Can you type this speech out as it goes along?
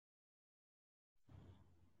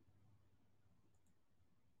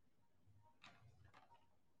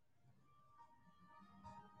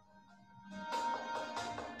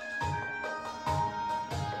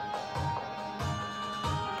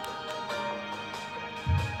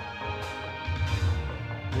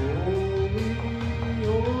Holy,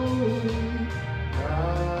 holy,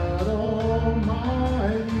 God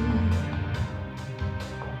Almighty.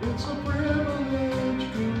 It's a privilege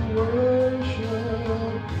to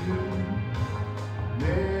worship you,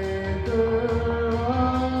 Maker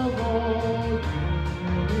of all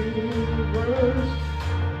universe.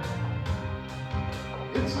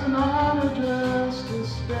 It's an honor just to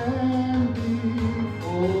stand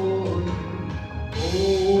before you.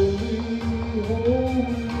 Holy,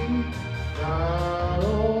 holy, God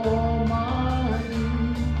Almighty.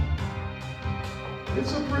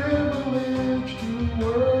 It's a privilege to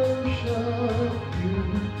worship you,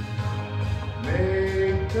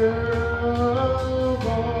 Maker of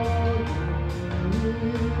all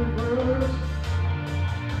universe.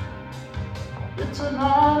 It's an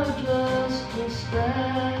honor just to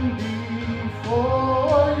stand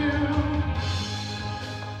before you.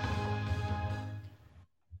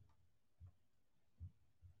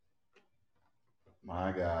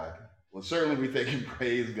 My God. Well, certainly we thank and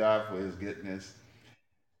praise God for his goodness.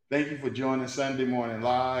 Thank you for joining Sunday Morning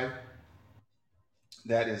Live.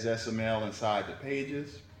 That is SML Inside the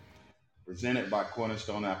Pages, presented by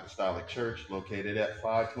Cornerstone Apostolic Church, located at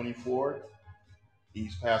 524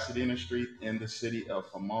 East Pasadena Street in the city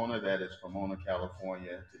of Pomona. That is Pomona,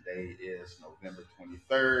 California. Today is November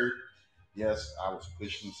 23rd. Yes, I was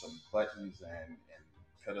pushing some buttons and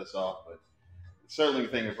cut us off, but certainly we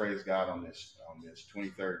thank and praise God on this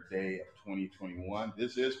 23rd day of 2021.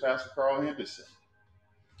 This is Pastor Carl Henderson.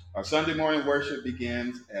 Our Sunday morning worship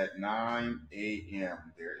begins at 9 a.m.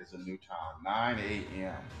 There is a new time, 9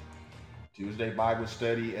 a.m. Tuesday Bible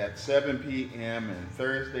study at 7 p.m. and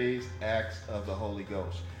Thursdays Acts of the Holy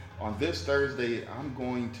Ghost. On this Thursday, I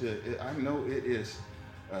know it is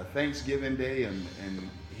Thanksgiving Day, and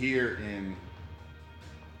here in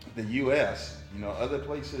the U.S., other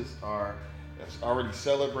places are it's already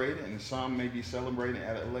celebrated, and some may be celebrating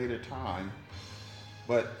at a later time.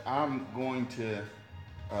 But I'm going to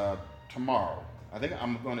tomorrow. I think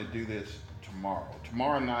I'm going to do this tomorrow.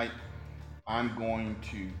 Tomorrow night, I'm going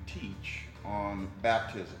to teach on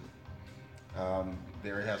baptism.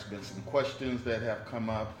 There has been some questions that have come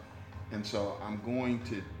up, and so I'm going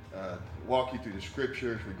to walk you through the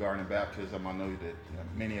scriptures regarding baptism. I know that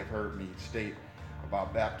many have heard me state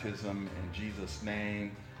about baptism in Jesus'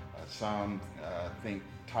 name. Some think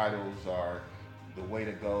titles are the way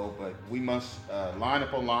to go, but we must line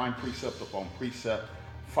upon line, precept upon precept,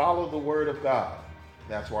 follow the Word of God.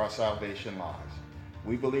 That's where our salvation lies.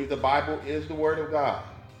 We believe the Bible is the Word of God.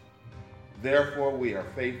 Therefore, we are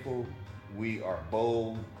faithful, we are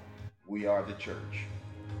bold, we are the church.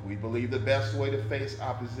 We believe the best way to face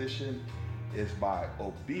opposition is by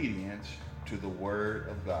obedience to the Word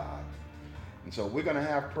of God. And so we're going to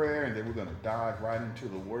have prayer, and then we're going to dive right into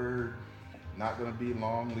the Word. Not going to be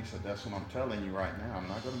long, Lisa. That's what I'm telling you right now. I'm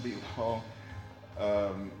not going to be long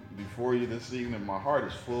before you this evening. My heart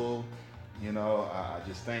is full. I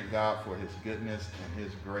just thank God for his goodness and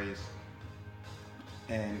his grace.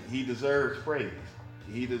 And he deserves praise.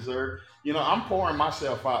 He deserves, I'm pouring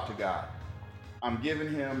myself out to God. I'm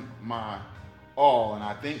giving him my all. And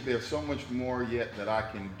I think there's so much more yet that I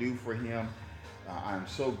can do for him. I'm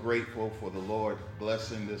so grateful for the Lord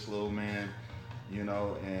blessing this little man,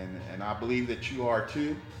 and I believe that you are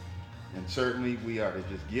too. And certainly we are to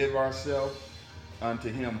just give ourselves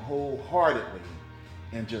unto him wholeheartedly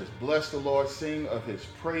and just bless the Lord, sing of his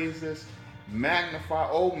praises, magnify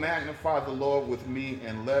the Lord with me,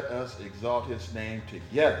 and let us exalt his name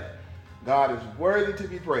together. God is worthy to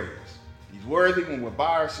be praised. He's worthy when we're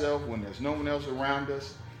by ourselves, when there's no one else around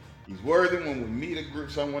us. He's worthy when we meet a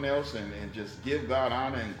group, someone else, and just give God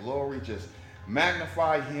honor and glory. Just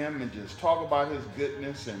magnify him and just talk about his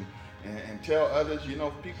goodness and tell others.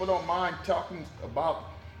 People don't mind talking about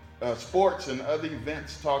sports and other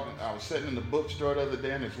events. I was sitting in the bookstore the other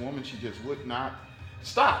day, and this woman, she just would not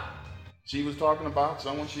stop. She was talking about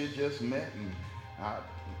someone she had just met and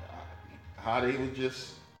how they were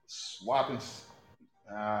just swapping.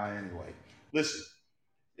 Anyway, listen,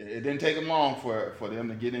 it didn't take them long for them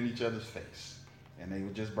to get in each other's face, and they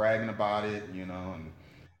were just bragging about it,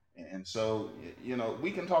 and so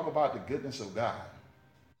we can talk about the goodness of God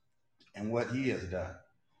and what He has done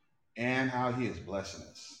and how He is blessing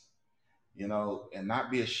us, and not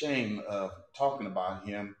be ashamed of talking about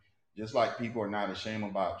Him, just like people are not ashamed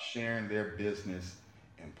about sharing their business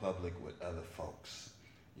in public with other folks,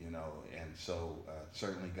 and so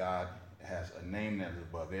certainly God has a name that is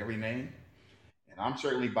above every name. And I'm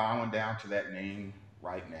certainly bowing down to that name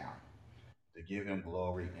right now to give him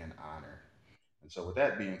glory and honor. And so, with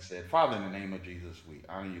that being said, Father, in the name of Jesus, we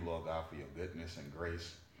honor you, Lord God, for your goodness and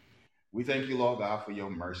grace. We thank you, Lord God, for your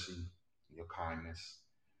mercy, your kindness.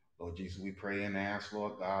 Lord Jesus, we pray and ask,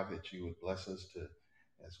 Lord God, that you would bless us to,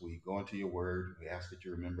 as we go into your word, we ask that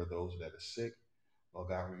you remember those that are sick. Lord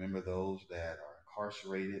God, remember those that are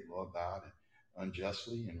incarcerated, Lord God,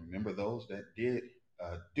 unjustly, and remember those that did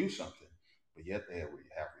do something, but yet they have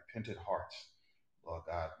repentant hearts. Lord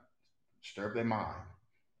God, disturb their mind,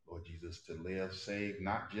 Lord Jesus, to live saved,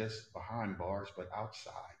 not just behind bars, but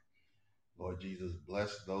outside. Lord Jesus,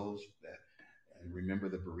 bless those that, and remember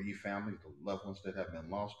the bereaved families, the loved ones that have been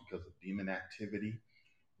lost because of demon activity,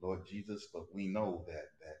 Lord Jesus. But we know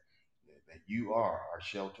that you are our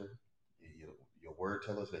shelter. Your word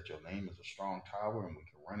tells us that your name is a strong tower, and we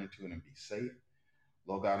can run into it and be safe,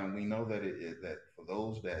 Lord God. And we know that for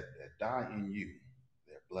those that die in you,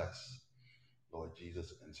 they're blessed, Lord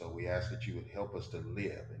Jesus. And so we ask that you would help us to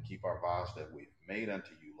live and keep our vows that we've made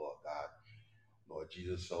unto you, Lord God, Lord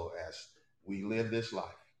Jesus. So as we live this life,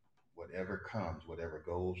 whatever comes, whatever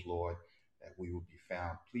goes, Lord, that we will be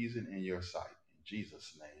found pleasing in your sight. In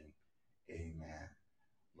Jesus' name, amen.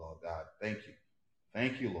 Lord God, thank you.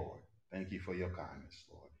 Thank you, Lord. Thank you for your kindness,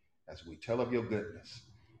 Lord. As we tell of your goodness,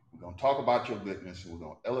 we're going to talk about your goodness, and we're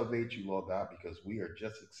going to elevate you, Lord God, because we are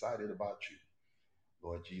just excited about you,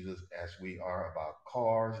 Lord Jesus, as we are about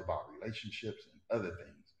cars, about relationships, and other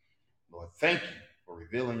things. Lord, thank you for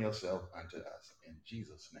revealing yourself unto us. In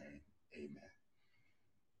Jesus' name, amen.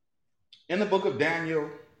 In the book of Daniel,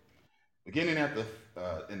 beginning at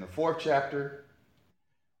in the fourth chapter,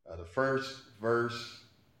 the first verse,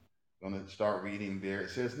 I'm going to start reading there. It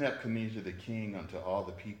says, Nebuchadnezzar the king unto all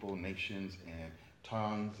the people, nations, and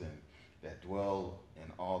tongues, and that dwell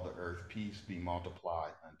in all the earth, peace be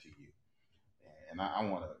multiplied unto you. And I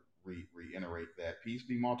want to reiterate that peace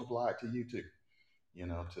be multiplied to you too. You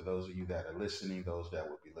know, to those of you that are listening, those that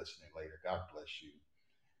will be listening later, God bless you.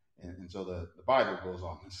 And so the Bible goes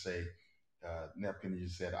on to say,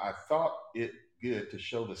 Nebuchadnezzar said, I thought it good to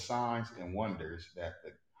show the signs and wonders that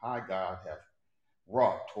the high God hath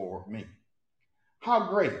wrought toward me. How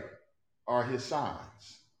great are his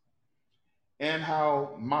signs, and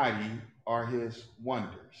how mighty are his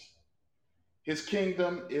wonders. His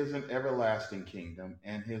kingdom is an everlasting kingdom,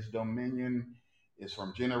 and his dominion is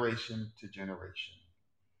from generation to generation.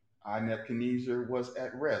 I, Nebuchadnezzar, was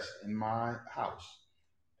at rest in my house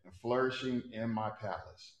and flourishing in my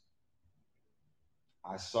palace.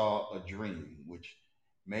 I saw a dream which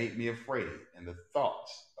made me afraid, and the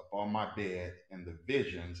thoughts upon my bed and the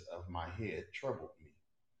visions of my head troubled me.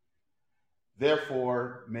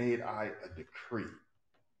 Therefore made I a decree.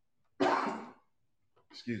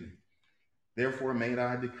 Excuse me. Therefore made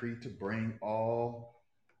I a decree to bring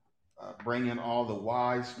in all the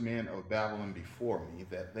wise men of Babylon before me,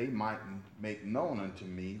 that they might make known unto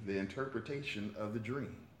me the interpretation of the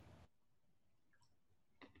dream.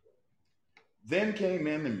 Then came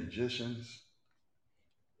in the magicians,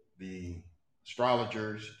 the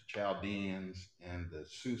astrologers, the Chaldeans, and the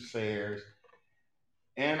soothsayers,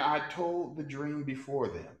 and I told the dream before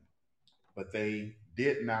them, but they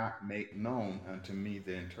did not make known unto me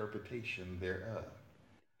the interpretation thereof.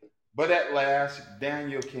 But at last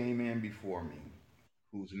Daniel came in before me,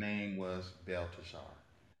 whose name was Belteshazzar,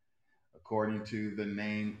 according to the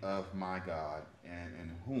name of my God, and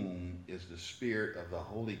in whom is the spirit of the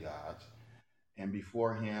holy gods. And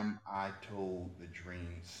before him I told the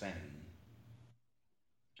dream, saying,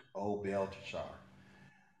 O Belteshazzar,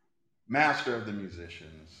 master of the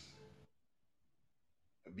musicians,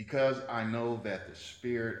 because I know that the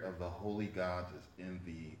spirit of the holy gods is in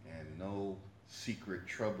thee, and no secret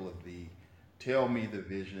trouble of thee, tell me the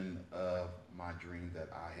vision of my dream that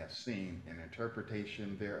I have seen, and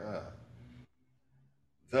interpretation thereof.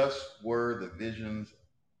 Thus were the visions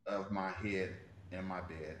of my head and my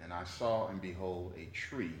bed, and I saw and behold a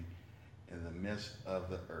tree in the midst of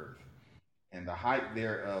the earth, and the height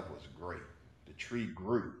thereof was great. The tree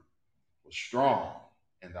grew, was strong,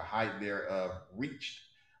 and the height thereof reached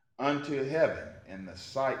unto heaven, and the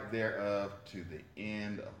sight thereof to the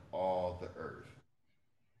end of all the earth.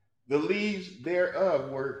 The leaves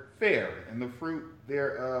thereof were fair, and the fruit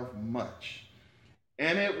thereof much,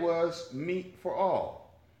 and it was meat for all.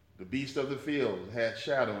 The beasts of the field had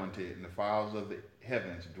shadow unto it, and the fowls of the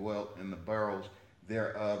heavens dwelt in the burrows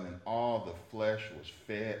thereof, and all the flesh was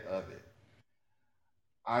fed of it.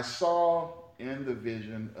 I saw in the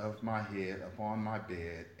vision of my head upon my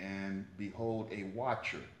bed, and behold, a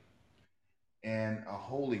watcher and a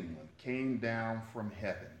holy one came down from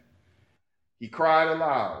heaven. He cried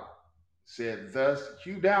aloud, said, Thus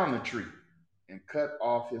hew down the tree, and cut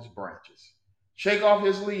off his branches, shake off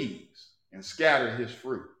his leaves, and scatter his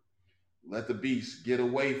fruit. Let the beasts get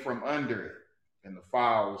away from under it, and the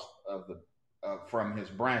fowls of the from his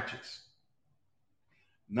branches.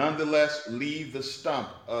 Nonetheless, leave the stump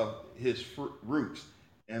of his roots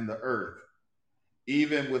in the earth,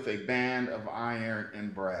 even with a band of iron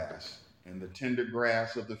and brass, and the tender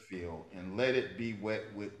grass of the field, and let it be wet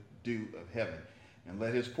with dew of heaven, and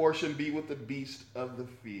let his portion be with the beast of the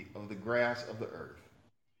field, of the grass of the earth.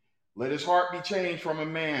 Let his heart be changed from a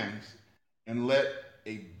man's, and let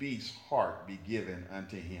a beast's heart be given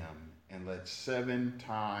unto him, and let 7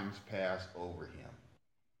 times pass over him.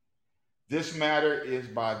 This matter is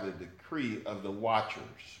by the decree of the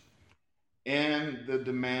watchers, and the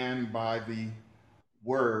demand by the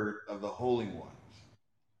word of the holy ones,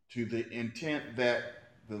 to the intent that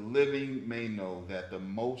the living may know that the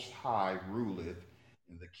Most High ruleth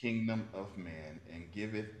in the kingdom of man, and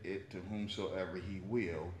giveth it to whomsoever he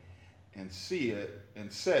will, and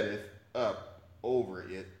setteth up over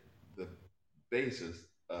it the basis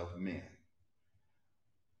of men.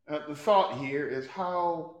 The thought here is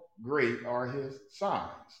how great are his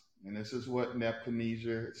signs? And this is what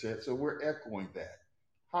Nebuchadnezzar said. So we're echoing that.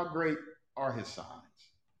 How great are his signs?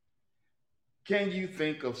 Can you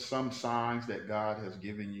think of some signs that God has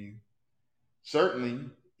given you? Certainly,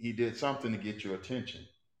 he did something to get your attention.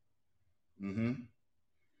 hmm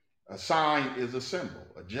A sign is a symbol,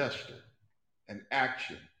 a gesture, an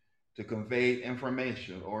action to convey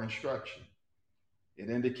information or instruction. It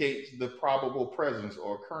indicates the probable presence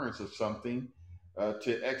or occurrence of something,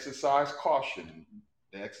 to exercise caution,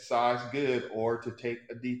 to exercise good, or to take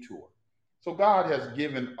a detour. So God has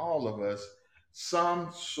given all of us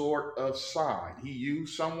some sort of sign. He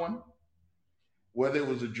used someone, whether it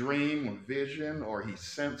was a dream or vision, or he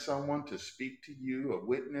sent someone to speak to you, a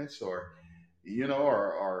witness, or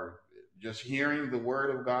or just hearing the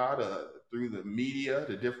word of God through the media,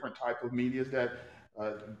 the different type of medias that,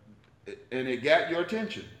 uh, and it got your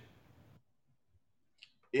attention.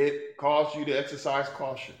 It caused you to exercise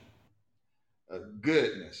caution,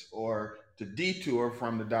 goodness, or to detour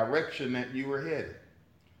from the direction that you were headed.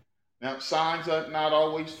 Now, signs are not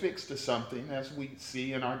always fixed to something, as we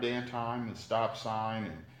see in our day and time, the stop sign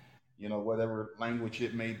and whatever language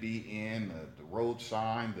it may be in, the road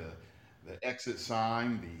sign, the exit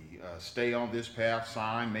sign, the stay on this path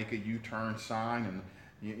sign, make a U-turn sign, and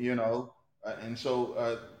and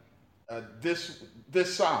so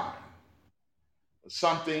this sign,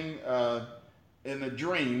 something in a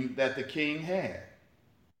dream that the king had.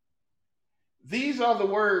 These are the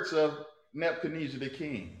words of Nebuchadnezzar the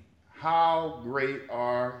king. How great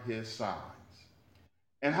are his signs,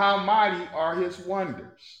 and how mighty are his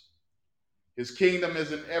wonders. His kingdom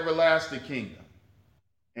is an everlasting kingdom,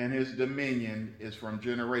 and his dominion is from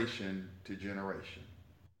generation to generation.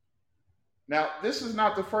 Now, this is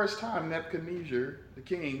not the first time Nebuchadnezzar the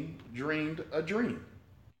king dreamed a dream.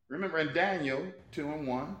 Remember in Daniel 2 and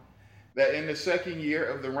 1 that in the second year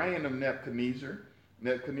of the reign of Nebuchadnezzar,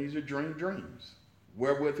 Nebuchadnezzar dreamed dreams,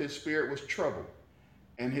 wherewith his spirit was troubled,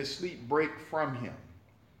 and his sleep brake from him.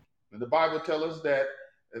 And the Bible tells us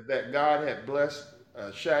that God had blessed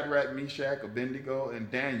Shadrach, Meshach, Abednego,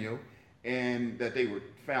 and Daniel, and that they were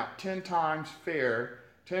found 10 times fair,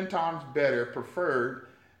 10 times better, preferred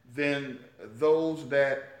than those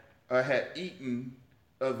that had eaten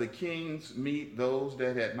of the king's meat, those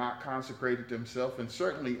that had not consecrated themselves, and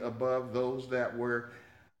certainly above those that were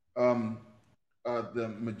um,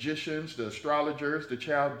 the magicians, the astrologers, the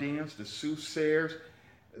Chaldeans, the soothsayers.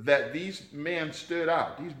 That these men stood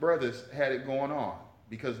out. These brothers had it going on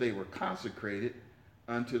because they were consecrated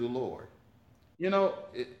unto the Lord.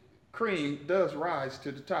 Cream does rise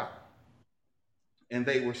to the top, and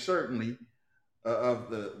they were certainly of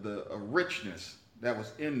the richness that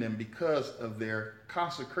was in them because of their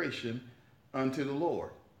consecration unto the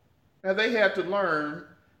Lord. Now they had to learn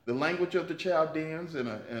the language of the Chaldeans in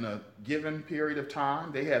a given period of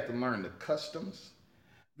time. They had to learn the customs.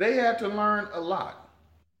 They had to learn a lot,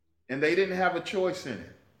 and they didn't have a choice in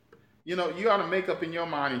it. You ought to make up in your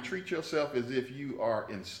mind and treat yourself as if you are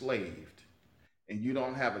enslaved and you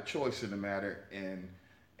don't have a choice in the matter,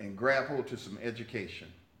 and grab hold to some education.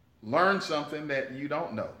 Learn something that you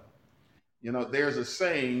don't know. There's a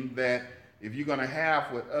saying that if you're going to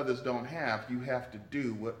have what others don't have, you have to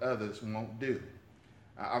do what others won't do.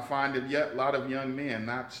 I find that yet a lot of young men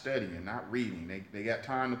not studying, not reading. They got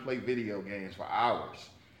time to play video games for hours.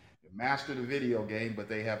 They master the video game, but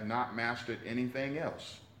they have not mastered anything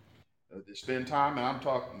else. They spend time, and I'm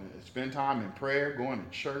talking, spend time in prayer, going to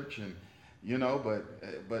church, and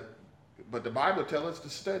but the Bible tells us to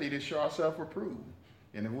study to show ourselves approved.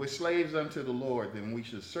 And if we're slaves unto the Lord, then we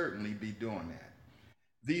should certainly be doing that.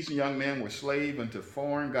 These young men were slaves unto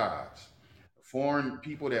foreign gods, foreign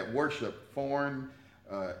people that worship foreign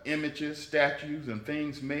images, statues, and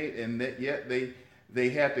things made, and that yet they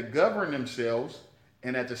had to govern themselves,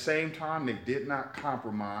 and at the same time they did not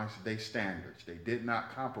compromise their standards. They did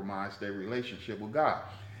not compromise their relationship with God.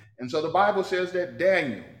 And so the Bible says that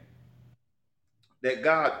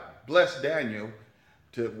God blessed Daniel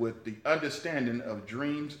with the understanding of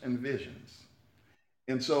dreams and visions.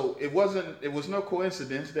 And so it was no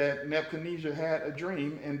coincidence that Nebuchadnezzar had a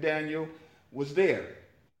dream and Daniel was there.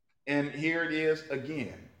 And here it is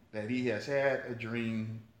again that he has had a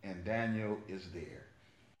dream and Daniel is there.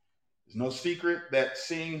 It's no secret that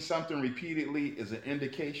seeing something repeatedly is an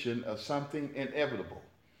indication of something inevitable,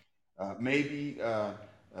 maybe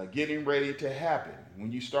getting ready to happen.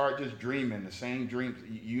 When you start just dreaming the same dreams,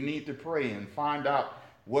 you need to pray and find out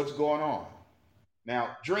what's going on.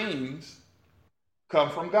 Now, dreams come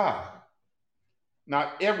from God.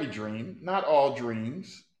 Not every dream, not all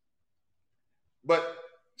dreams, but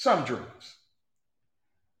some dreams.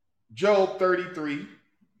 Job 33,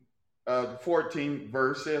 14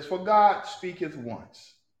 verse says, "For God speaketh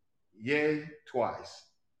once, yea, twice,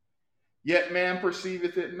 yet man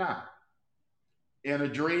perceiveth it not. In a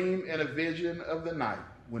dream and a vision of the night,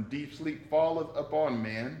 when deep sleep falleth upon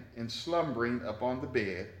men, and slumbering upon the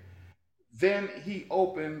bed, then he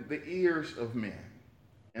opened the ears of men,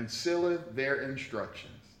 and sealeth their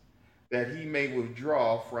instructions, that he may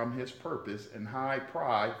withdraw from his purpose and hide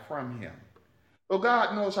pride from him." Well,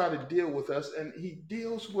 God knows how to deal with us, and he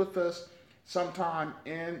deals with us sometime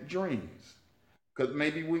in dreams, because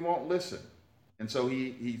maybe we won't listen. And so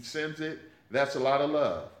he sends it. That's a lot of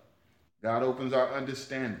love. God opens our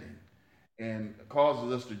understanding and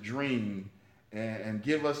causes us to dream and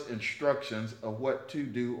give us instructions of what to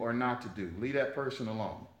do or not to do. Leave that person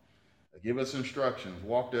alone. Give us instructions.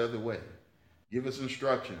 Walk the other way. Give us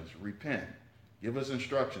instructions. Repent. Give us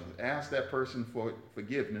instructions. Ask that person for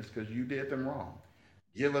forgiveness because you did them wrong.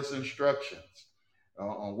 Give us instructions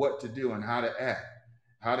on what to do and how to act,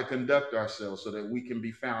 how to conduct ourselves so that we can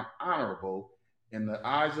be found honorable in the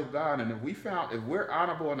eyes of God. And if we're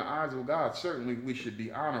honorable in the eyes of God, certainly we should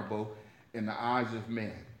be honorable in the eyes of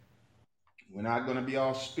men. We're not going to be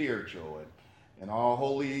all spiritual and all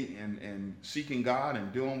holy and seeking God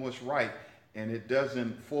and doing what's right, and it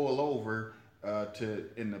doesn't fall over to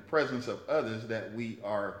in the presence of others that we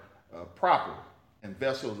are proper and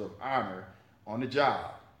vessels of honor on the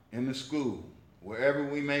job, in the school, wherever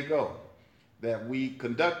we may go, that we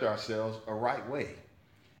conduct ourselves a right way.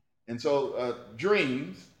 And so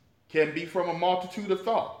dreams can be from a multitude of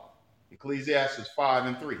thought. Ecclesiastes 5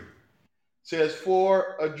 and 3 says,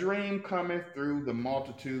 "For a dream cometh through the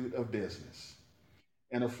multitude of business,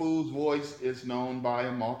 and a fool's voice is known by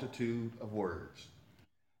a multitude of words."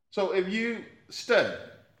 So if you study,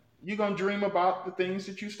 you're going to dream about the things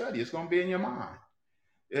that you study. It's going to be in your mind.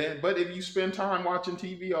 But if you spend time watching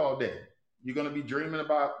TV all day, you're going to be dreaming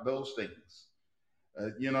about those things.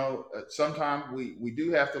 Sometimes we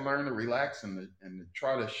do have to learn to relax and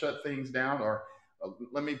try to shut things down, or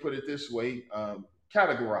let me put it this way,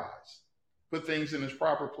 categorize, put things in its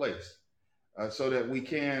proper place so that we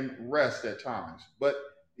can rest at times. But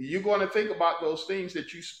you're going to think about those things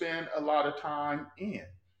that you spend a lot of time in.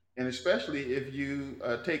 And especially if you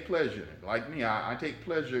take pleasure in it. Like me, I take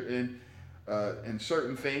pleasure in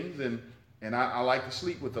certain things, and I like to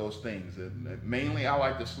sleep with those things. And mainly, I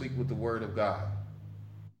like to sleep with the Word of God,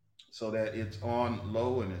 so that it's on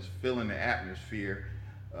low and it's filling the atmosphere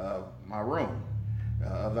of my room,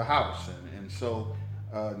 of the house, and so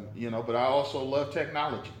But I also love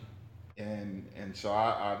technology, and so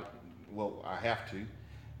I have to,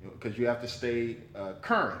 because you have to stay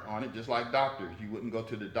current on it, just like doctors. You wouldn't go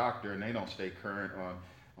to the doctor and they don't stay current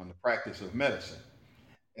on the practice of medicine.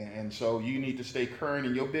 And so you need to stay current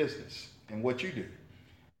in your business and what you do.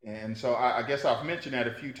 And so I guess I've mentioned that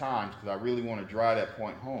a few times because I really want to drive that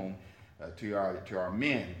point home to our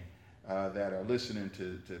men that are listening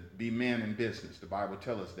to be men in business. The Bible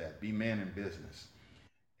tells us that, be men in business.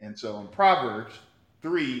 And so in Proverbs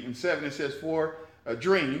 3 and 7, it says, "For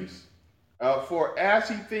dreams, for as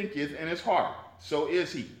he thinketh in his heart, so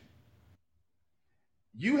is he."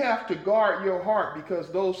 You have to guard your heart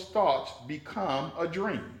because those thoughts become a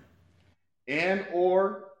dream and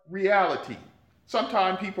or reality.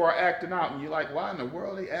 Sometimes people are acting out and you're like, why in the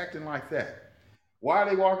world are they acting like that? Why are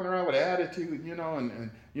they walking around with an attitude,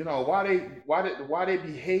 why they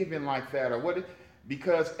behaving like that, or what?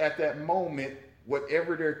 Because at that moment,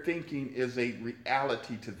 whatever they're thinking is a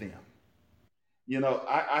reality to them.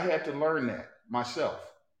 I had to learn that myself,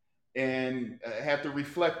 and I had to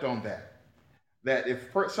reflect on that. That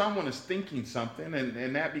if someone is thinking something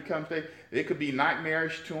and that becomes, it could be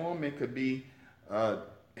nightmarish to them, it could be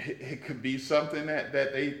it could be something that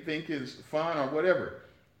they think is fun or whatever.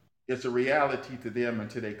 It's a reality to them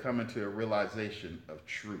until they come into a realization of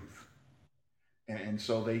truth. And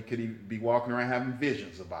so they could be walking around having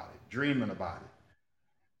visions about it, dreaming about it.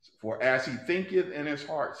 For as he thinketh in his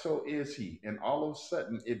heart, so is he. And all of a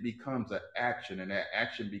sudden, it becomes an action, and that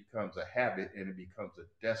action becomes a habit, and it becomes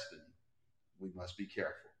a destiny. We must be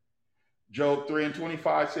careful. Job 3 and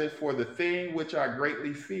 25 says, for the thing which I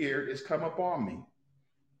greatly feared is come upon me,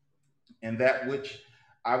 and that which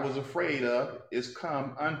I was afraid of is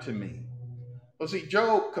come unto me. Well, see,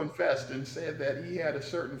 Job confessed and said that he had a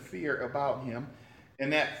certain fear about him,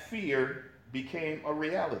 and that fear became a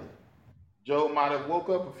reality. Job might have woke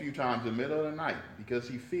up a few times in the middle of the night because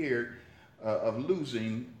he feared of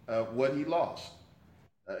losing what he lost.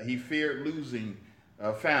 He feared losing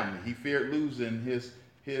family. He feared losing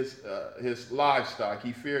his livestock.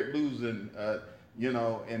 He feared losing,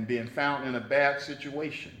 and being found in a bad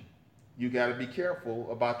situation. You got to be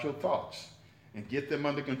careful about your thoughts and get them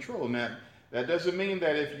under control. Now, that doesn't mean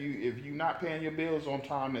that if you're not paying your bills on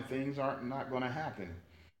time, that things aren't not going to happen.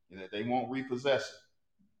 That they won't repossess it.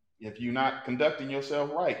 If you're not conducting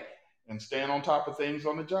yourself right and staying on top of things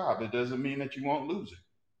on the job, it doesn't mean that you won't lose it.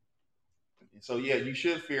 So yeah, you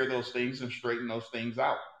should fear those things and straighten those things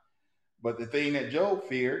out. But the thing that Job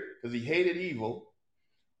feared, because he hated evil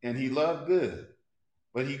and he loved good,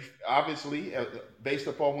 but he obviously, based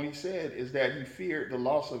upon what he said, is that he feared the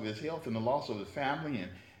loss of his health and the loss of his family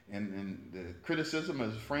and the criticism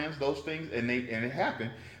of his friends, those things, and it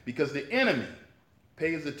happened because the enemy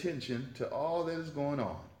pays attention to all that is going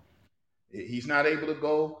on. He's not able to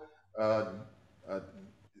go uh, uh,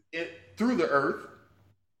 through the earth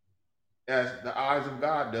as the eyes of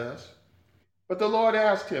God does. But the Lord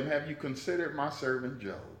asked him, have you considered my servant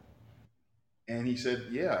Job? And he said,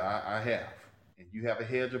 yeah, I have. And you have a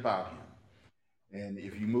hedge about him. And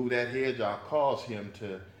if you move that hedge, I'll cause him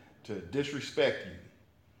to disrespect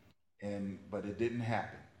you. But it didn't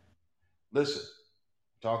happen. Listen,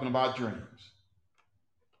 talking about dreams.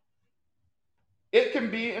 It can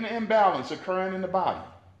be an imbalance occurring in the body.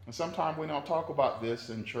 And sometimes we don't talk about this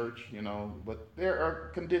in church, but there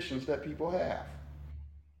are conditions that people have.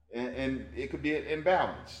 And it could be an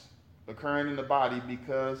imbalance occurring in the body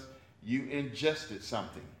because you ingested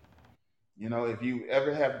something. If you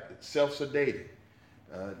ever have self sedated,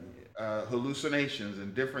 hallucinations,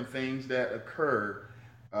 and different things that occur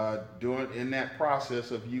during in that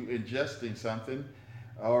process of you ingesting something,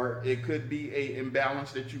 or it could be a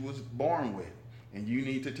imbalance that you was born with, and you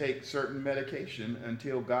need to take certain medication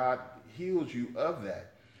until God heals you of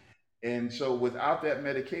that. And so, without that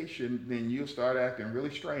medication, then you'll start acting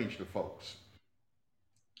really strange to folks.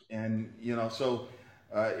 And so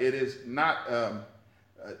it is not. Uh,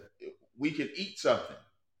 we can eat something,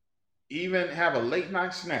 even have a late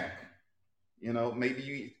night snack. Maybe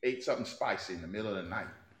you ate something spicy in the middle of the night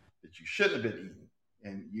that you shouldn't have been eating,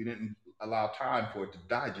 and you didn't allow time for it to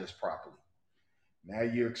digest properly. Now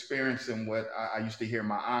you're experiencing what I used to hear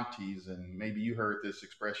my aunties, and maybe you heard this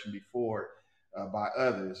expression before by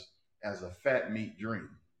others, as a fat meat dream.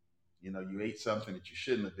 You ate something that you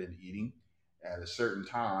shouldn't have been eating at a certain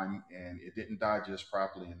time, and it didn't digest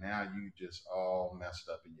properly, and now you just all messed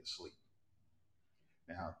up in your sleep.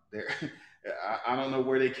 Now, there, I don't know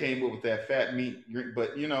where they came up with that fat meat drink,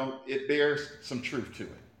 but it bears some truth to it.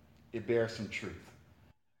 It bears some truth.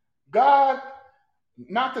 God,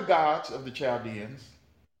 not the gods of the Chaldeans.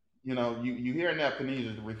 You hear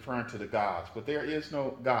Nebuchadnezzar referring to the gods, but there is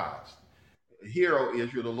no gods. Hear, O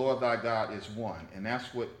Israel, the Lord thy God is one, and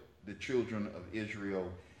that's what the children of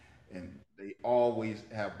Israel, and they always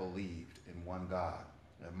have believed in one God.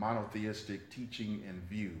 A monotheistic teaching and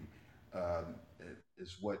view uh,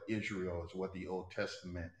 is what Israel is, what the Old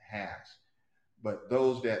Testament has. But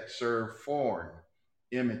those that serve foreign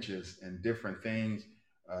images and different things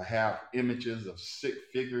have images of six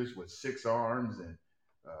figures with six arms and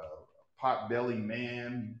pot-bellied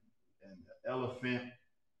man and elephant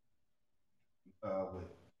with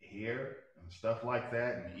hair and stuff like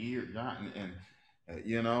that, and ear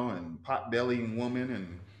and pot-bellied woman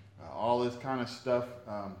and all this kind of stuff,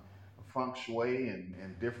 feng shui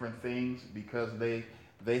and different things, because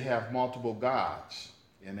they have multiple gods,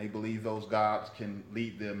 and they believe those gods can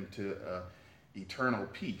lead them to eternal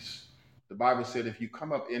peace. The Bible said if you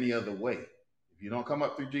come up any other way, if you don't come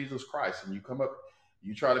up through Jesus Christ, and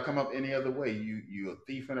you try to come up any other way, you're a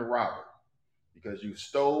thief and a robber, because you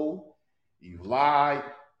stole, you've lied,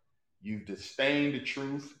 you've disdained the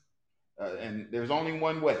truth, and there's only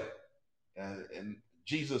one way. And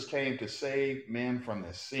Jesus came to save men from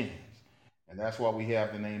their sins. And that's why we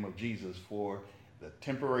have the name of Jesus for the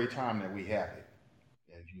temporary time that we have it.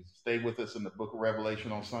 if you stay with us in the book of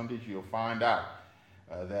Revelation on Sundays, you'll find out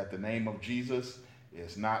that the name of Jesus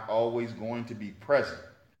is not always going to be present,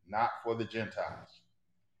 not for the Gentiles.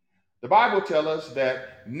 The Bible tells us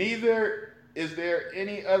that neither is there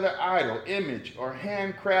any other idol, image, or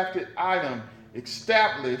handcrafted item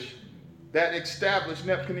established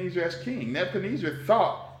Nebuchadnezzar as king. Nebuchadnezzar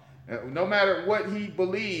thought, no matter what he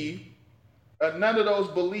believed, none of those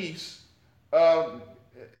beliefs uh,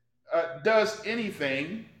 does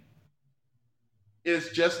anything. It's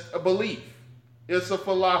just a belief. It's a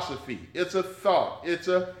philosophy. It's a thought. It's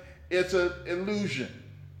an illusion.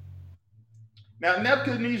 Now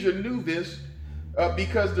Nebuchadnezzar knew this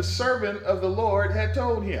because the servant of the Lord had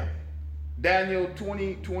told him. Daniel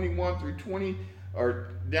 20, 21 through 20, or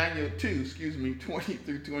Daniel 2, 20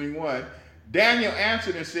 through 21. Daniel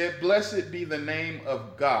answered and said, "Blessed be the name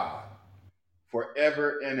of God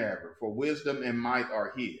forever and ever, for wisdom and might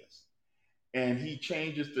are his. And he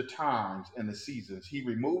changes the times and the seasons. He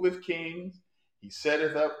removeth kings, he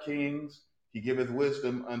setteth up kings, he giveth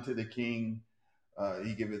wisdom unto the king,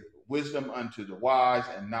 he giveth wisdom unto the wise,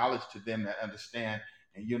 and knowledge to them that understand."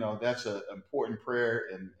 And that's an important prayer,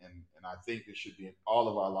 and I think it should be in all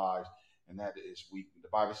of our lives. And that is, the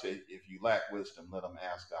Bible says, if you lack wisdom, let them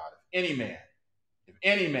ask God. If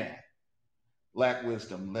any man lack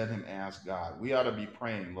wisdom, let him ask God. We ought to be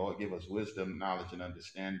praying, Lord, give us wisdom, knowledge, and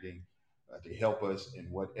understanding to help us in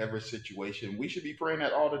whatever situation. We should be praying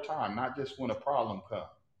that all the time, not just when a problem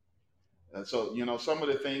comes. So, some of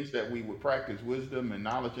the things that we would practice wisdom and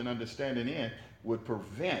knowledge and understanding in would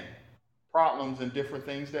prevent problems and different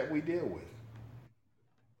things that we deal with.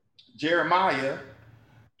 Jeremiah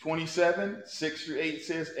 27, 6 through 8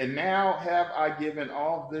 says, "And now have I given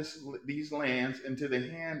all these lands into the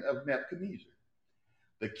hand of Nebuchadnezzar,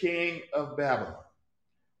 the king of Babylon,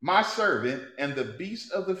 my servant, and the beasts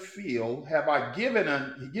of the field have I given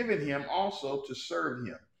him also to serve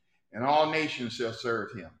him. And all nations shall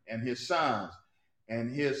serve him, and his sons, and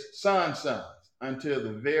his sons' sons, until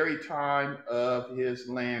the very time of his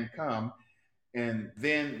land come. And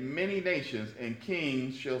then many nations and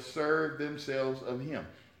kings shall serve themselves of him.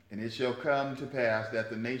 And it shall come to pass that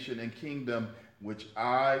the nation and kingdom which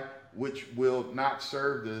will not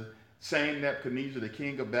serve the same Nebuchadnezzar, the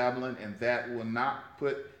king of Babylon, and that will not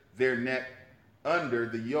put their neck under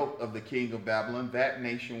the yoke of the king of Babylon, that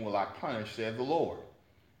nation will I punish, saith the Lord,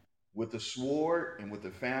 with the sword and with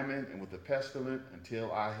the famine and with the pestilence,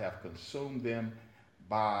 until I have consumed them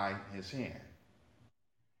by his hand."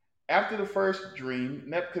 After the first dream,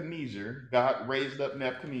 God raised up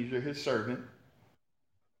Nebuchadnezzar, his servant.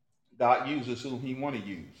 God uses whom he want to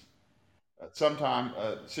use. Sometimes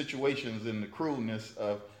situations in the cruelness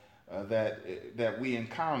of that we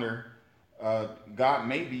encounter, God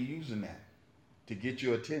may be using that to get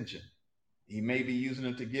your attention. He may be using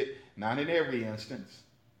it to get, not in every instance,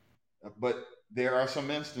 but there are some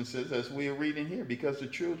instances, as we are reading here, because the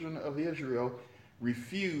children of Israel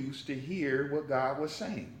refused to hear what God was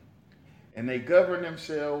saying. And they governed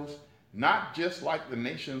themselves not just like the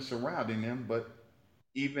nations surrounding them, but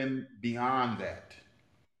even beyond that.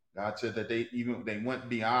 God said that they went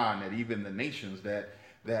beyond that. Even the nations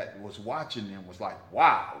that was watching them was like,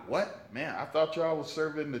 "Wow, what? Man, I thought y'all was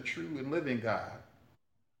serving the true and living God."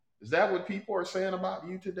 Is that what people are saying about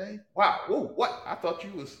you today? Wow, whoa, what? I thought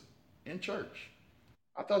you was in church.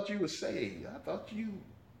 I thought you was saved. I thought you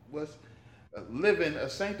was living a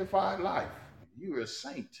sanctified life. You were a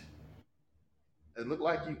saint. It looked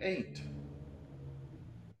like you ain't.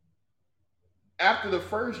 After the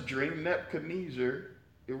first dream, Nebuchadnezzar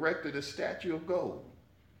erected a statue of gold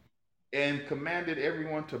and commanded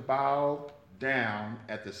everyone to bow down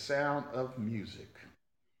at the sound of music.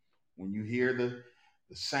 When you hear the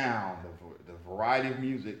sound of the variety of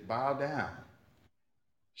music, bow down.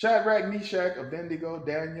 Shadrach, Meshach, Abednego,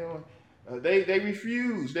 Daniel, they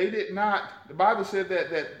refused. They did not. The Bible said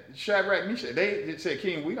that Shadrach, Meshach, they said,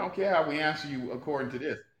 "King, we don't care how we answer you according to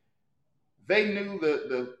this." They knew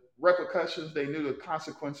the repercussions. They knew the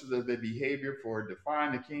consequences of their behavior for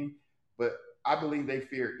defying the king. But I believe they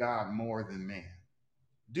feared God more than man.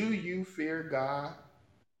 Do you fear God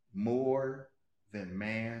more than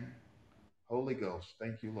man? Holy Ghost,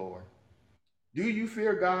 thank you, Lord. Do you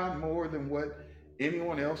fear God more than what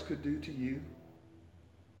anyone else could do to you?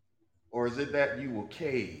 Or is it that you will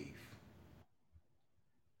cave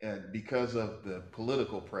because of the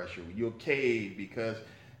political pressure? You'll cave because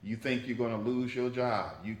you think you're going to lose your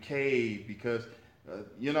job. You cave because,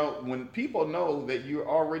 when people know that you're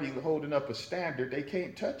already holding up a standard, they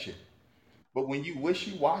can't touch it. But when you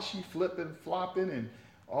wishy-washy, flipping, flopping, and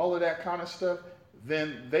all of that kind of stuff,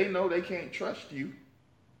 then they know they can't trust you.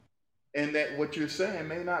 and that what you're saying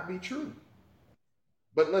may not be true.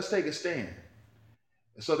 But let's take a stand.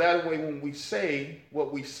 So that way, when we say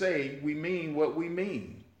what we say, we mean what we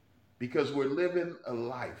mean because we're living a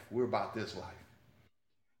life. We're about this life.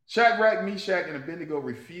 Shadrach, Meshach, and Abednego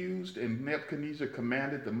refused, and Nebuchadnezzar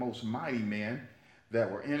commanded the most mighty men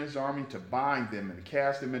that were in his army to bind them and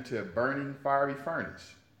cast them into a burning fiery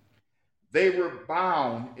furnace. They were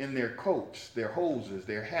bound in their coats, their hoses,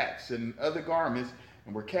 their hats, and other garments,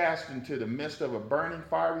 and were cast into the midst of a burning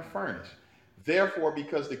fiery furnace. Therefore,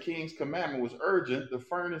 because the king's commandment was urgent, the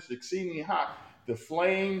furnace exceedingly hot, the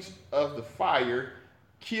flames of the fire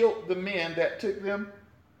killed the men that took them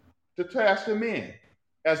to cast them in.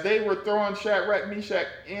 As they were throwing Shadrach, Meshach,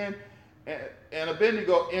 and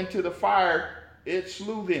Abednego into the fire, it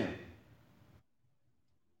slew them,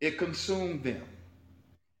 it consumed them.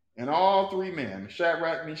 And all three men,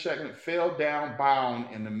 Shadrach, Meshach, and fell down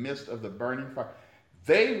bound in the midst of the burning fire.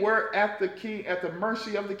 They were at the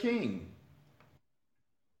mercy of the king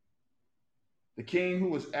who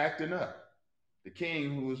was acting up, the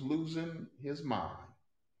king who was losing his mind.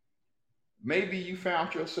 Maybe you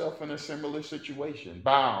found yourself in a similar situation,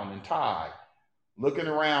 bound and tied, looking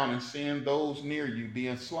around and seeing those near you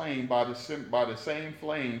being slain by the same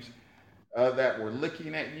flames that were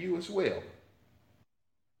licking at you as well.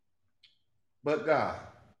 But God,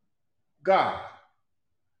 God,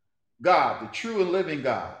 the true and living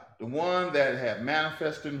God, the one that had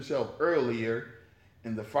manifested himself earlier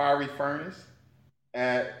in the fiery furnace,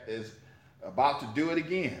 is about to do it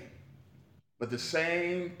again, but at the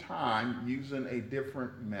same time using a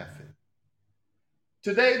different method.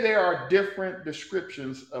 Today, there are different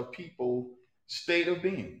descriptions of people's state of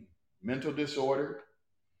being, mental disorder,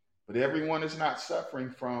 but everyone is not suffering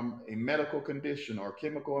from a medical condition or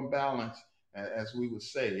chemical imbalance, as we would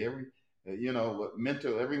say.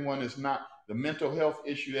 Everyone is not the mental health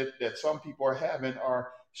issue that some people are having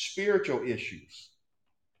are spiritual issues.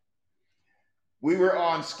 We were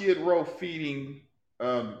on Skid Row feeding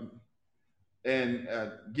um, and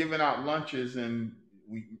giving out lunches, and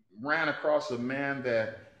we ran across a man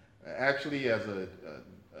that actually, as a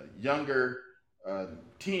younger uh,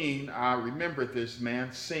 teen, I remembered this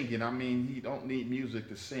man singing. I mean, he don't need music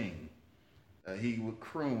to sing. He would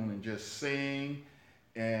croon and just sing,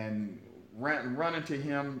 and run into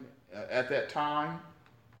him at that time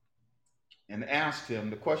and asked him.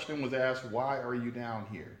 The question was asked, "Why are you down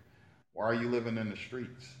here? Why are you living in the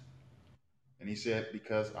streets?" And he said,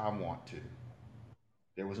 "Because I want to."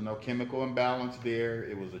 There was no chemical imbalance there.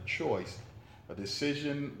 It was a choice, a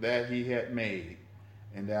decision that he had made,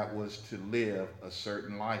 and that was to live a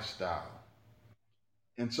certain lifestyle.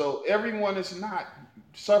 And so everyone is not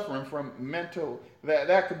suffering from mental,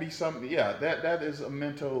 that could be something, yeah, that is a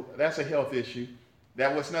mental, that's a health issue.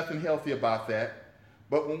 That was nothing healthy about that.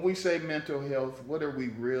 But when we say mental health, what are we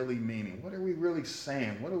really meaning? What are we really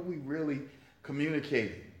saying? What are we really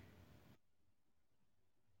communicating?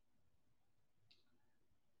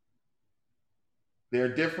 There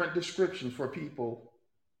are different descriptions for people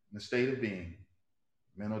in the state of being,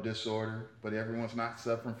 mental disorder, but everyone's not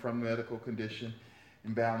suffering from medical condition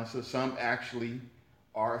imbalances. Some actually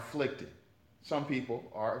are afflicted. Some people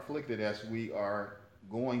are afflicted, as we are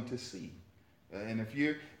going to see. And if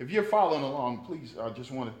you're following along, please, I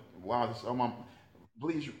just want to, while this,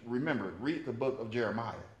 please remember, read the book of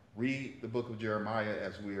Jeremiah. Read the book of Jeremiah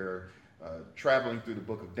as we are traveling through the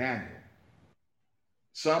book of Daniel.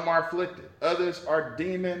 Some are afflicted, others are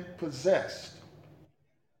demon possessed.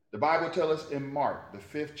 The Bible tells us in Mark, the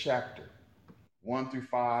 5th chapter, 1 through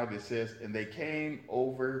 5, it says, "And they came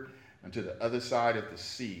over unto the other side of the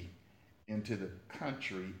sea, into the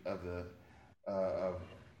country of the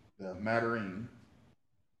Madarine.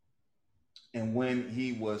 And when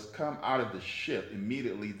he was come out of the ship,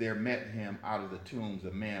 immediately there met him out of the tombs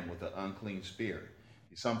a man with an unclean spirit."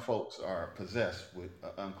 Some folks are possessed with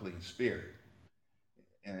an unclean spirit,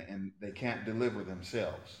 and they can't deliver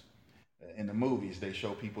themselves. In the movies, they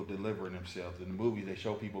show people delivering themselves. In the movies, they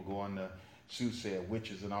show people going to soothsayer,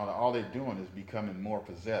 witches, and all that. All they're doing is becoming more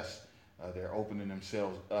possessed. They're opening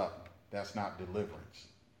themselves up. That's not deliverance.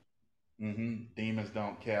 Demons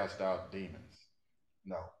don't cast out demons.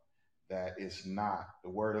 No, that is not. The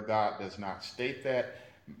Word of God does not state that.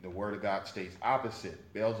 The Word of God states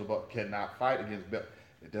opposite. Beelzebub cannot fight against Beelzebub.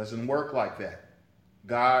 It doesn't work like that.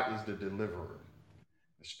 God is the deliverer.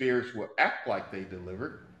 The spirits will act like they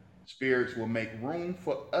delivered. Spirits will make room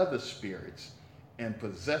for other spirits and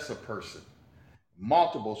possess a person.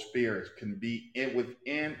 Multiple spirits can be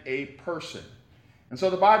within a person. And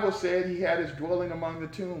so the Bible said he had his dwelling among the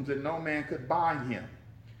tombs, and no man could bind him.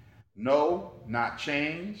 No, not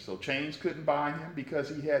chains. So chains couldn't bind him because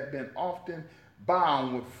he had been often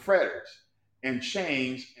bound with fetters and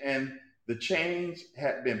chains, and the chains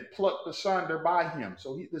had been plucked asunder by him.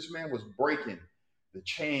 So this man was breaking the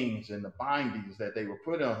chains and the bindings that they were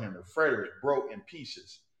put on him. The fetters broke in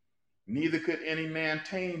pieces. Neither could any man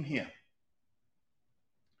tame him.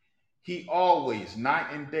 He always, night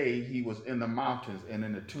and day, he was in the mountains and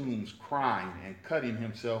in the tombs crying and cutting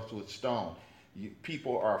himself with stone.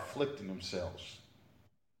 People are afflicting themselves.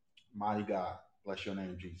 Mighty God, bless your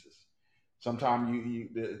name, Jesus. Sometimes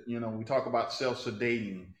we talk about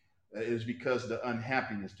self-sedating. Is because the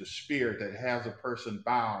unhappiness, the spirit that has a person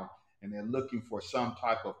bound, and they're looking for some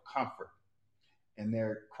type of comfort, and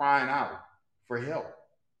they're crying out for help.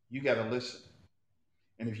 You got to listen.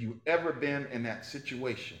 And if you've ever been in that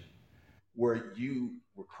situation where you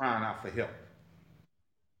were crying out for help,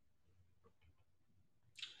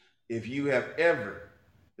 if you have ever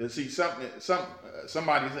see somebody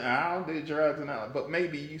saying, I don't do drugs and all, but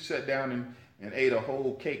maybe you sat down and ate a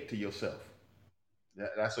whole cake to yourself.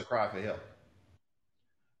 That's a cry for help.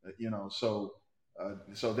 So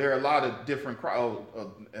there are a lot of different cries.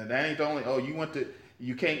 And that ain't the only.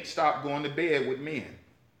 You can't stop going to bed with men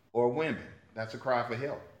or women. That's a cry for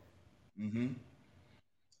help. hmm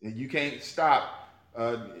And you can't stop.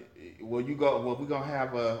 You go. Well, we're gonna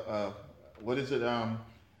have a what is it?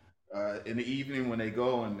 In the evening when they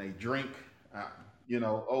go and they drink. Uh,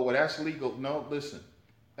 oh, well, that's legal. No, listen,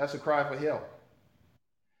 that's a cry for help.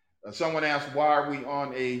 Someone asked, why are we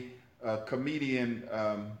on a comedian?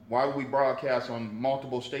 Why do we broadcast on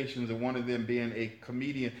multiple stations and one of them being a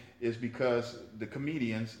comedian? Is because the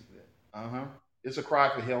comedians, it's a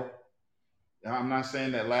cry for help. I'm not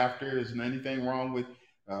saying that laughter isn't anything wrong with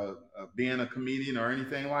being a comedian or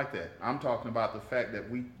anything like that. I'm talking about the fact that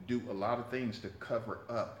we do a lot of things to cover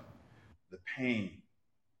up the pain.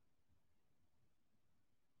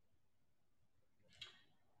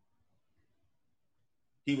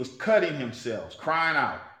 He was cutting himself, crying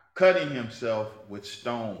out, cutting himself with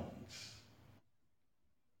stones.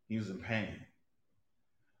 He was in pain.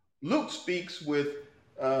 Luke speaks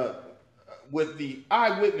uh, with the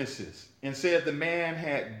eyewitnesses and said the man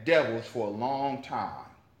had devils for a long time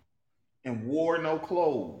and wore no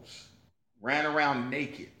clothes, ran around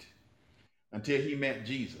naked until he met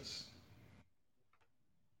Jesus.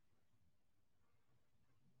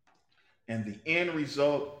 And the end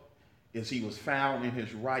result is he was found in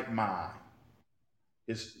his right mind.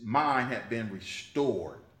 His mind had been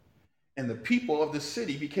restored. And the people of the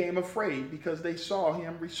city became afraid because they saw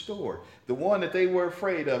him restored. The one that they were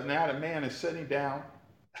afraid of, now the man is sitting down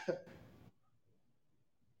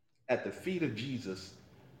at the feet of Jesus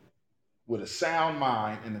with a sound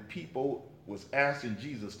mind, and the people was asking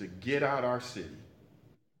Jesus to get out our city.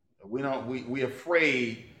 We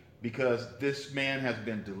afraid because this man has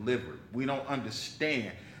been delivered. We don't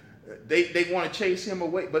understand. They want to chase him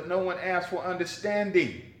away, but no one asked for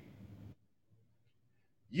understanding.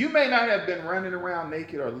 You may not have been running around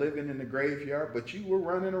naked or living in the graveyard, but you were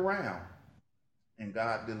running around and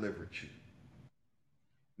God delivered you.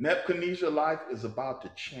 Nebuchadnezzar's life is about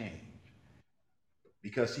to change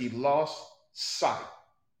because he lost sight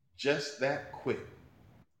just that quick.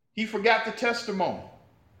 He forgot the testimony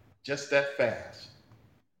just that fast.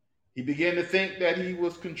 He began to think that he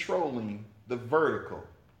was controlling the vertical,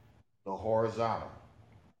 the horizontal.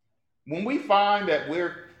 When we find that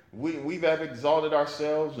we've have exalted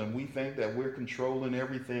ourselves and we think that we're controlling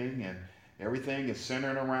everything and everything is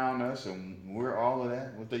centered around us and we're all of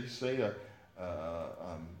that, what they say, a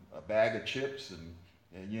bag of chips and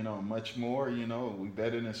much more, we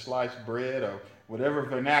better than sliced bread or whatever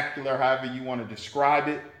vernacular, however you want to describe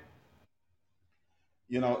it,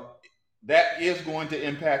 you know, that is going to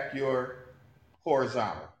impact your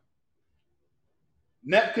horizontal.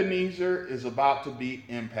 Nebuchadnezzar is about to be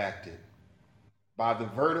impacted by the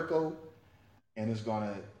vertical and is going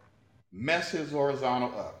to mess his horizontal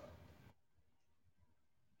up.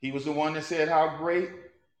 He was the one that said, how great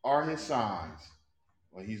are his signs?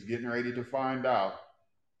 Well, he's getting ready to find out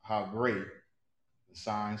how great the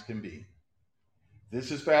signs can be.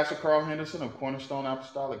 This is Pastor Carl Henderson of Cornerstone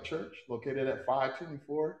Apostolic Church, located at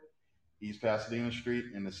 524 East Pasadena Street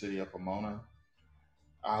in the city of Pomona.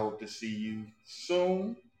 I hope to see you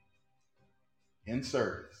soon in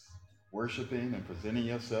service, worshiping and presenting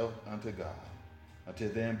yourself unto God. Until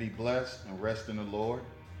then, be blessed and rest in the Lord.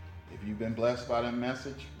 If you've been blessed by that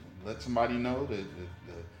message, let somebody know that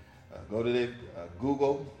go to the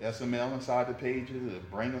Google SML inside the pages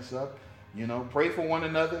and bring us up. Pray for one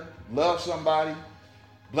another, love somebody,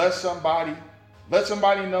 bless somebody, let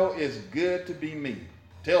somebody know it's good to be me.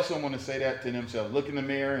 Tell someone to say that to themselves. Look in the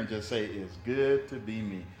mirror and just say, it's good to be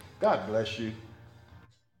me. God bless you.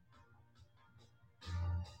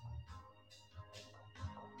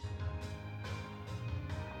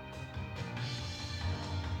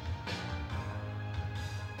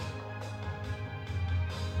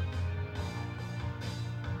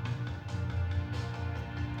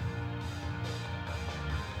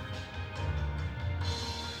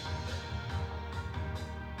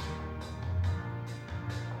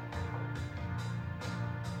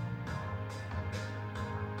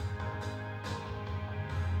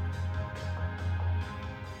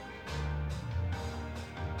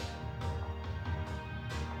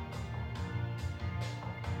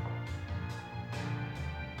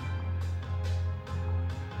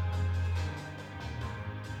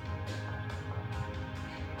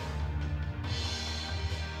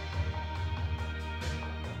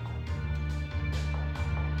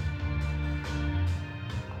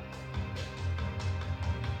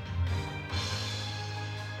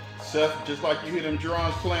 Seth, just like you hear them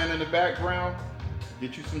drums playing in the background,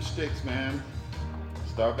 get you some sticks, man.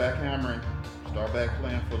 Start back hammering. Start back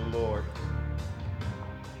playing for the Lord.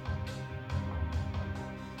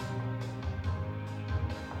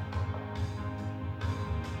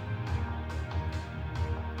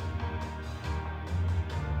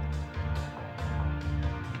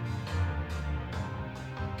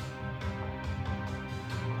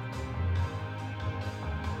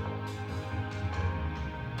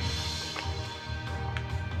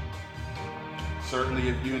 Certainly,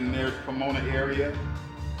 if you're in the Pomona area,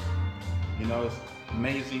 you know, it's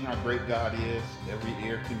amazing how great God is. Every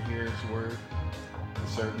ear can hear His word. And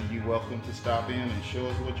certainly, you're welcome to stop in and show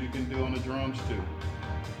us what you can do on the drums too.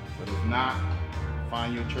 But if not,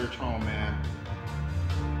 find your church home, man,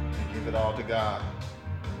 and give it all to God.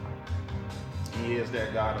 He is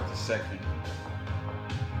that God of the second,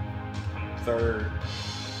 third,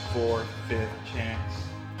 fourth, fifth chance.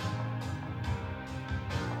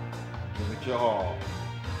 Give it your all.